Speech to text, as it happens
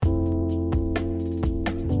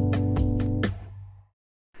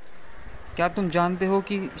क्या तुम जानते हो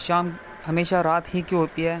कि शाम हमेशा रात ही क्यों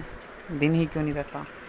होती है, दिन ही क्यों नहीं रहता?